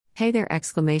Hey there!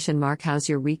 How's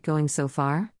your week going so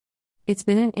far? It's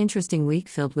been an interesting week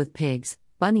filled with pigs,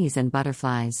 bunnies, and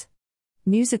butterflies.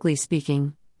 Musically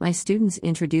speaking, my students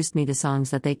introduced me to songs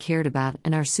that they cared about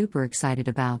and are super excited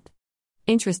about.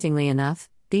 Interestingly enough,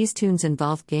 these tunes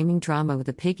involve gaming drama with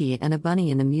a piggy and a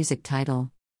bunny in the music title.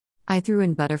 I threw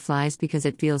in butterflies because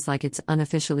it feels like it's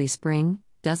unofficially spring,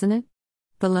 doesn't it?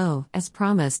 Below, as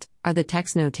promised, are the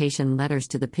text notation letters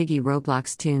to the Piggy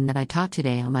Roblox tune that I taught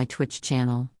today on my Twitch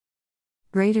channel.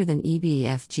 Greater than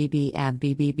EBFGB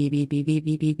AB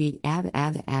BBBBBBBB AB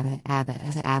AB AB AB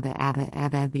AB AB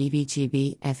AB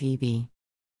BBGB FEB.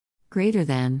 Greater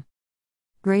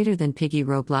than Piggy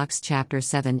Roblox Chapter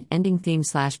 7 Ending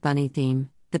Theme/Bunny Theme,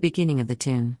 the beginning of the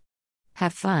tune.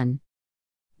 Have fun.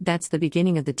 That's the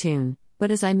beginning of the tune,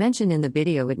 but as I mentioned in the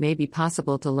video, it may be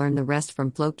possible to learn the rest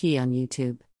from Flowkey on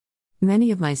YouTube.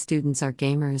 Many of my students are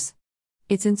gamers.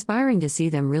 It's inspiring to see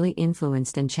them really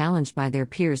influenced and challenged by their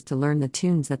peers to learn the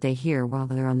tunes that they hear while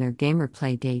they're on their gamer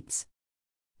play dates.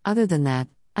 Other than that,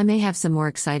 I may have some more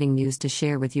exciting news to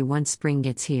share with you once spring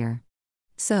gets here.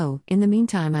 So, in the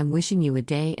meantime, I'm wishing you a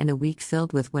day and a week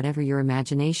filled with whatever your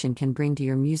imagination can bring to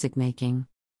your music making.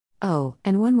 Oh,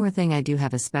 and one more thing, I do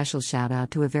have a special shout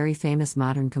out to a very famous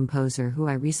modern composer who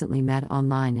I recently met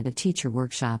online at a teacher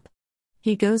workshop.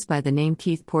 He goes by the name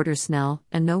Keith Porter Snell,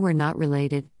 and no, we're not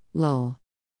related, lol.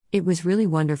 It was really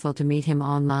wonderful to meet him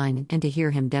online and to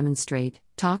hear him demonstrate,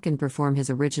 talk, and perform his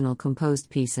original composed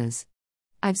pieces.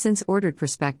 I've since ordered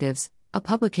Perspectives, a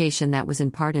publication that was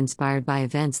in part inspired by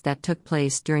events that took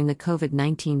place during the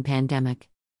COVID-19 pandemic.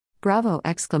 Bravo!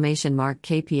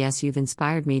 KPS, you've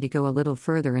inspired me to go a little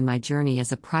further in my journey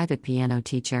as a private piano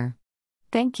teacher.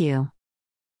 Thank you.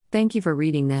 Thank you for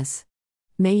reading this.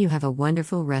 May you have a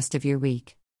wonderful rest of your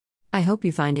week. I hope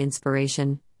you find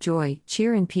inspiration, joy,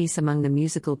 cheer, and peace among the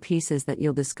musical pieces that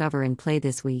you'll discover and play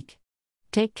this week.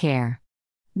 Take care.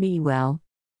 Be well.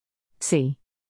 See.